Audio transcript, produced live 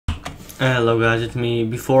Hello guys, it's me.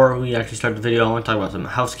 Before we actually start the video, I want to talk about some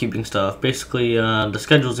housekeeping stuff. Basically, the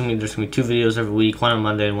schedule's going to be, there's going to be 2 videos every week, one on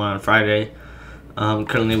Monday and one on Friday.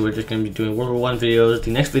 Currently we're just going to be doing World War I videos.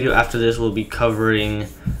 The next video after this will be covering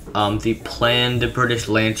the planned British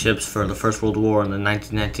landships for the First World War and the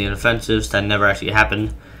 1919 offensives that never actually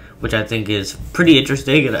happened, which I think is pretty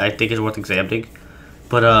interesting and I think is worth examining.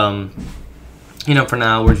 But, you know, for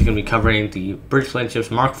now, we're just going to be covering the British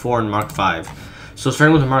landships Mark IV and Mark V. So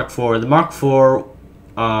starting with the Mark IV, the Mark IV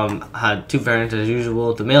had 2 variants as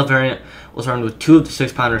usual. The male variant was armed with 2 of the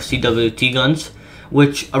 6-pounder CWT guns,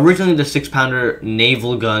 which originally the 6-pounder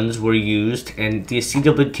naval guns were used, and the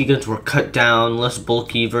CWT guns were cut down, less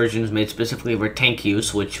bulky versions made specifically for tank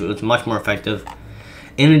use, which was much more effective.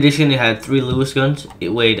 In addition, it had 3 Lewis guns. It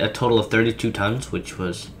weighed a total of 32 tons, which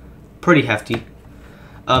was pretty hefty.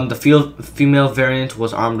 The female variant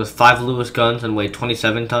was armed with 5 Lewis guns and weighed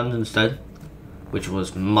 27 tons instead, which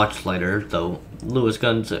was much lighter, though Lewis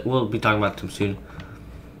guns, we'll be talking about them soon.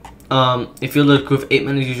 It fielded a crew of 8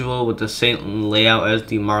 men as usual with the same layout as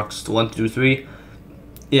the Marks 1 through 3.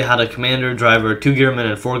 It had a commander, driver, 2 gearmen,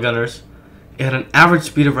 and 4 gunners. It had an average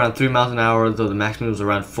speed of around 3 miles an hour, though the maximum was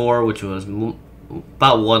around 4, which was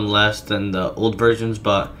about 1 less than the old versions,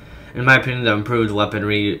 but in my opinion, the improved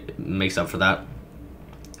weaponry makes up for that.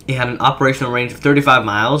 It had an operational range of 35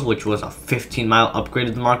 miles, which was a 15-mile upgrade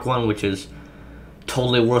of the Mark I, which is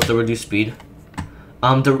totally worth the reduced speed.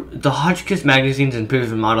 The Hotchkiss magazines in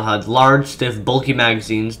previous model had large, stiff, bulky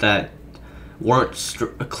magazines that weren't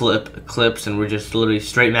clips and were just literally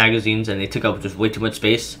straight magazines, and they took up just way too much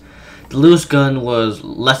space. The Lewis gun was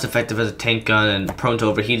less effective as a tank gun and prone to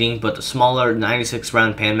overheating, but the smaller 96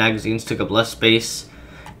 round pan magazines took up less space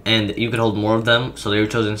and you could hold more of them, so they were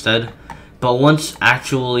chosen instead. But once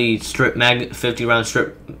actually 50 round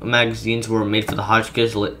strip magazines were made for the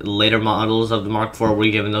Hotchkiss, later models of the Mark IV were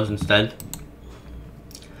given those instead.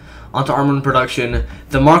 Onto armor and production.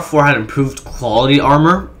 The Mark IV had improved quality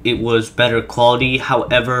armor. It was better quality,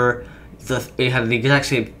 however, it had the exact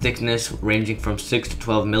same thickness ranging from 6 to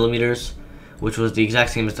 12 millimeters, which was the exact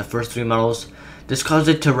same as the first 3 models. This caused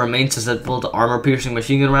it to remain susceptible to armor-piercing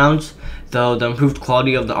machine gun rounds, though the improved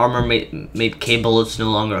quality of the armor made K bullets no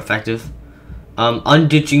longer effective.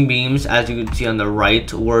 Unditching beams, as you can see on the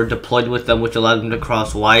right, were deployed with them, which allowed them to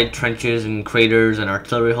cross wide trenches and craters and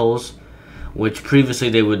artillery holes, which previously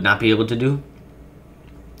they would not be able to do.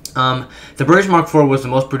 The British Mark IV was the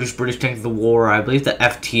most produced British tank of the war. I believe the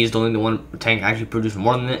FT is the only one tank actually produced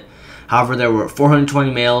more than it. However, there were 420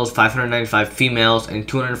 males, 595 females, and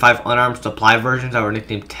 205 unarmed supply versions that were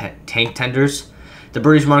nicknamed tank tenders. The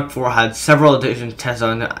British Mark IV had several additions tested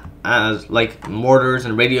on as like mortars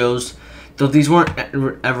and radios. Though these weren't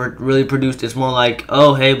ever really produced, it's more like,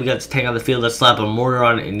 oh hey, we got this tank on the field, let's slap a mortar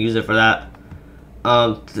on it and use it for that.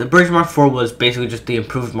 The British Mark IV was basically just the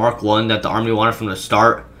improved Mark I that the Army wanted from the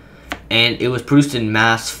start, and it was produced in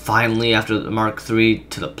mass finally after the Mark III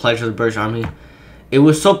to the pleasure of the British Army. It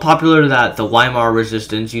was so popular that the Weimar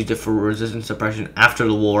resistance used it for resistance suppression after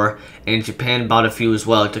the war, and Japan bought a few as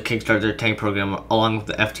well to kickstart their tank program along with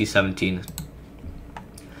the FT-17.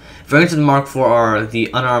 Variants of the Mark IV are the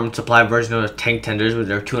unarmed supply version of the tank tenders, which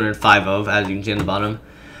there are 205 of, as you can see on the bottom.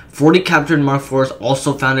 40 captured Mark IVs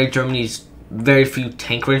also founded Germany's very few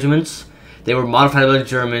tank regiments. They were modified by the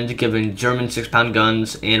Germans, given German 6-pound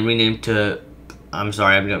guns, and renamed to, I'm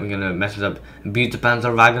sorry, I'm going to mess this up,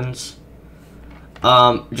 Panzerwagons.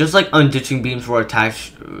 Just like unditching beams were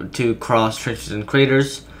attached to cross trenches and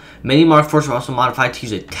craters, many Mark IVs were also modified to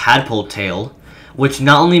use a tadpole tail, which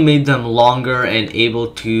not only made them longer and able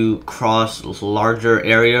to cross larger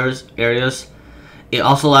areas, it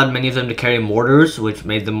also allowed many of them to carry mortars, which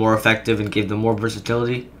made them more effective and gave them more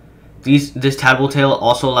versatility. This tadpole tail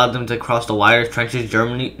also allowed them to cross the wider trenches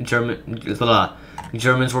Germans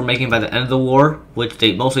were making by the end of the war, which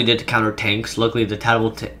they mostly did to counter tanks. Luckily, the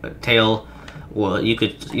tadpole tail, well, you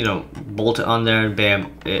could, bolt it on there and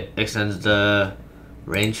bam, it extends the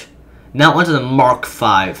range. Now onto the Mark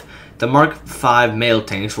V. The Mark V male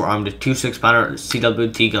tanks were armed with 2 6-pounder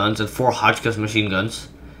CWT guns and 4 Hotchkiss machine guns.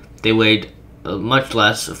 They weighed much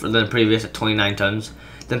less than previous at 29 tons.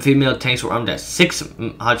 Then female tanks were armed at 6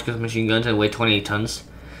 Hotchkiss machine guns and weighed 28 tons.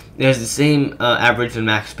 It has the same average and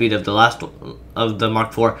max speed of the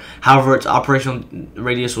Mark IV. However, its operational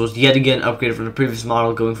radius was yet again upgraded from the previous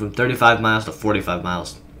model, going from 35 miles to 45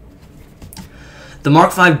 miles. The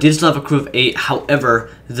Mark V did still have a crew of 8. However,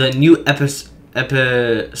 the new epicyclic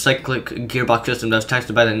gearbox system that was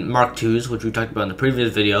tested by the Mark IIs, which we talked about in the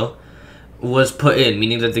previous video, was put in,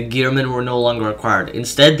 meaning that the gearmen were no longer required.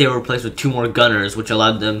 Instead, they were replaced with 2 more gunners, which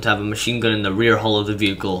allowed them to have a machine gun in the rear hull of the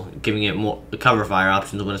vehicle, giving it more cover fire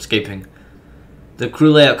options when escaping. The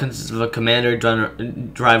crew layout consists of a commander,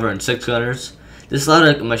 driver, and 6 gunners. This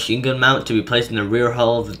allowed a machine gun mount to be placed in the rear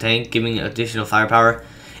hull of the tank, giving it additional firepower.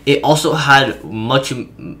 It also had much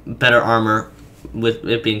better armor, with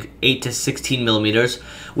it being 8 to 16 millimeters,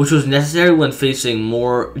 which was necessary when facing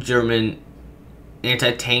more German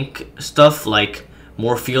anti-tank stuff, like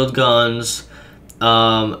more field guns.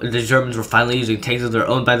 The Germans were finally using tanks of their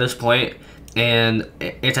own by this point, and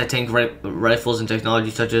anti-tank rifles and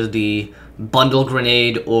technology such as the bundle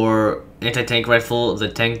grenade or anti-tank rifle, the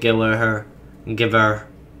Tankgewehr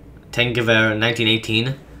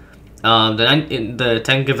 1918. The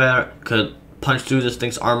Tankgewehr could punch through this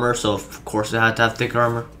thing's armor, so of course it had to have thicker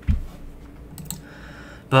armor.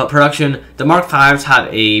 But production, the Mark V's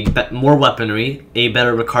had more weaponry, a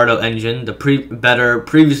better Ricardo engine, the better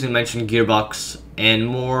previously mentioned gearbox, and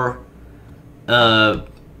more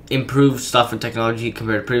improved stuff and technology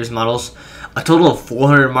compared to previous models. A total of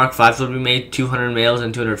 400 Mark V's would be made, 200 males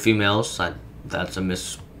and 200 females. That's a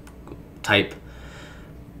mistype.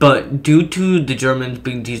 But due to the Germans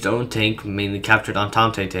being used their own tank, mainly captured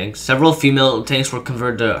Entente tanks, several female tanks were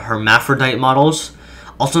converted to hermaphrodite models,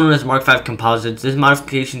 also known as Mark V composites. This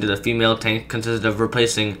modification to the female tank consisted of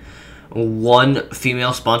replacing one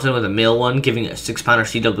female sponson with a male one, giving it a 6-pounder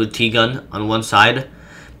CWT gun on one side.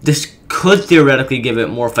 This could theoretically give it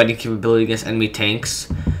more fighting capability against enemy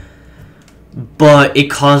tanks, but it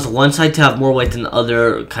caused one side to have more weight than the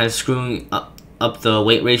other, kind of screwing up the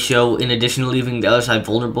weight ratio, in addition to leaving the other side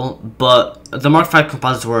vulnerable. But the Mark V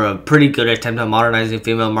composites were a pretty good attempt at modernizing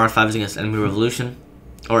female Mark V's against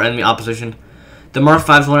enemy opposition. The Mark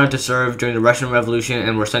V's went on to serve during the Russian Revolution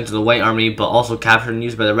and were sent to the White Army, but also captured and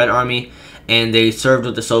used by the Red Army, and they served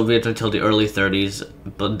with the Soviets until the early 30s,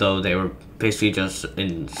 but though they were basically just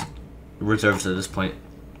in reserves at this point.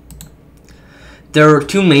 There are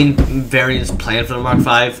 2 main variants planned for the Mark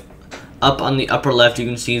V. Up on the upper left, you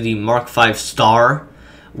can see the Mark V Star,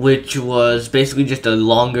 which was basically just a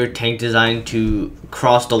longer tank designed to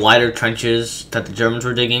cross the wider trenches that the Germans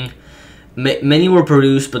were digging. Many were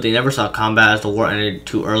produced, but they never saw combat as the war ended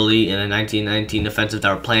too early, and the 1919 offensive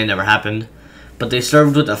that were planned never happened. But they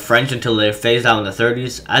served with the French until they were phased out in the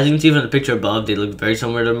 30s. As you can see from the picture above, they look very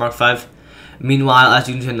similar to the Mark V. Meanwhile, as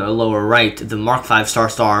you can see in the lower right, the Mark V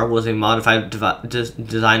Star was a modified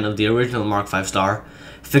design of the original Mark V Star,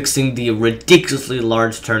 fixing the ridiculously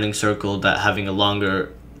large turning circle that having a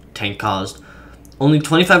longer tank caused. Only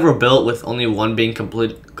 25 were built, with only 1 being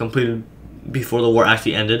completed before the war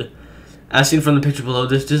actually ended. As seen from the picture below,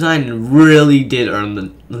 this design really did earn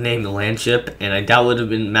the name the Landship, and I doubt would have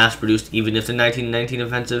been mass-produced even if the 1919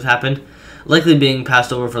 offensive happened, likely being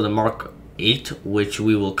passed over for the Mark 8, which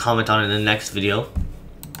we will comment on in the next video.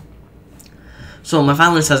 So my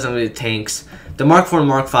final assessment of the tanks. The Mark 4 and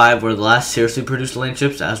Mark 5 were the last seriously produced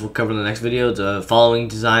Landships, as we'll cover in the next video. The following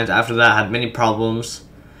designs after that had many problems,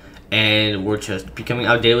 and were just becoming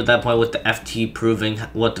outdated at that point, with the FT proving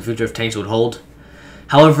what the future of tanks would hold.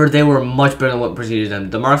 However, they were much better than what preceded them.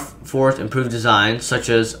 The Mark 4's improved design, such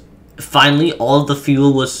as finally all of the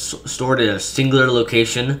fuel was stored at a singular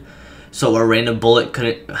location, so a random bullet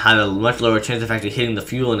had a much lower chance of actually hitting the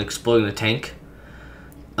fuel and exploding the tank,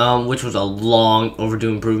 which was a long overdue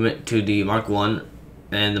improvement to the Mark 1,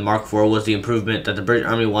 and the Mark 4 was the improvement that the British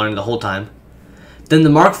Army wanted the whole time. Then the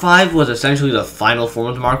Mark 5 was essentially the final form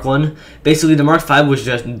of the Mark 1. Basically, the Mark 5 was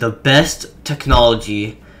just the best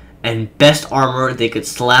technology and best armor they could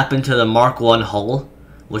slap into the Mark 1 hull,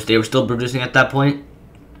 which they were still producing at that point.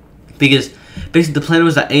 Because basically the plan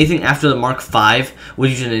was that anything after the Mark 5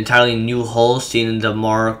 would use an entirely new hull, seen in the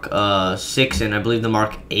Mark 6 and I believe the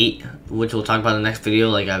Mark 8, which we'll talk about in the next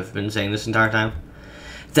video, like I've been saying this entire time.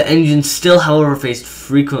 The engine still, however, faced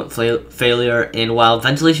frequent failure, and while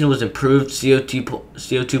ventilation was improved,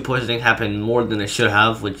 CO2 poisoning happened more than it should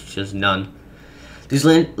have, which is none. These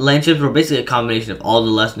Landships were basically a combination of all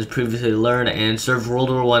the lessons previously learned and served World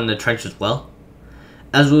War I in the trenches well.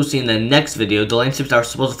 As we will see in the next video, the Landships that were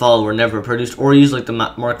supposed to follow were never produced or used like the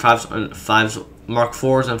Mark 4s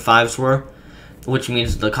and 5s were, which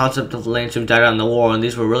means the concept of the Landship died out in the war, and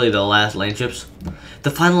these were really the last Landships.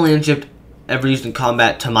 The final Landship ever used in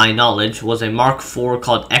combat, to my knowledge, was a Mark 4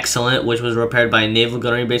 called Excellent, which was repaired by a naval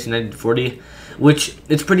gunnery base in 1940. Which,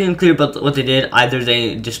 it's pretty unclear about what they did. Either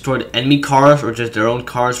they destroyed enemy cars or just their own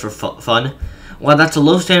cars for fun. While that's a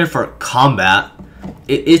low standard for combat,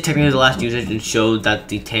 it is technically the last usage and showed that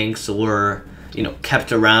the tanks were,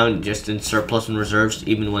 kept around just in surplus and reserves,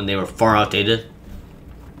 even when they were far outdated.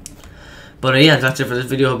 But yeah, that's it for this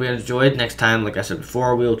video. Hope you guys enjoyed. Next time, like I said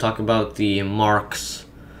before, we will talk about the Mark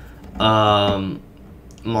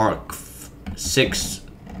 6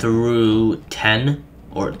 through 10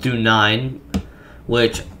 or through 9,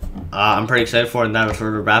 which I'm pretty excited for, and that'll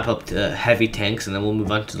sort of wrap up the heavy tanks, and then we'll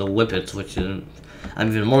move on to the Whippets, which I'm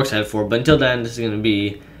even more excited for. But until then, this is going to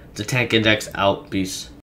be the Tank Index out. Peace.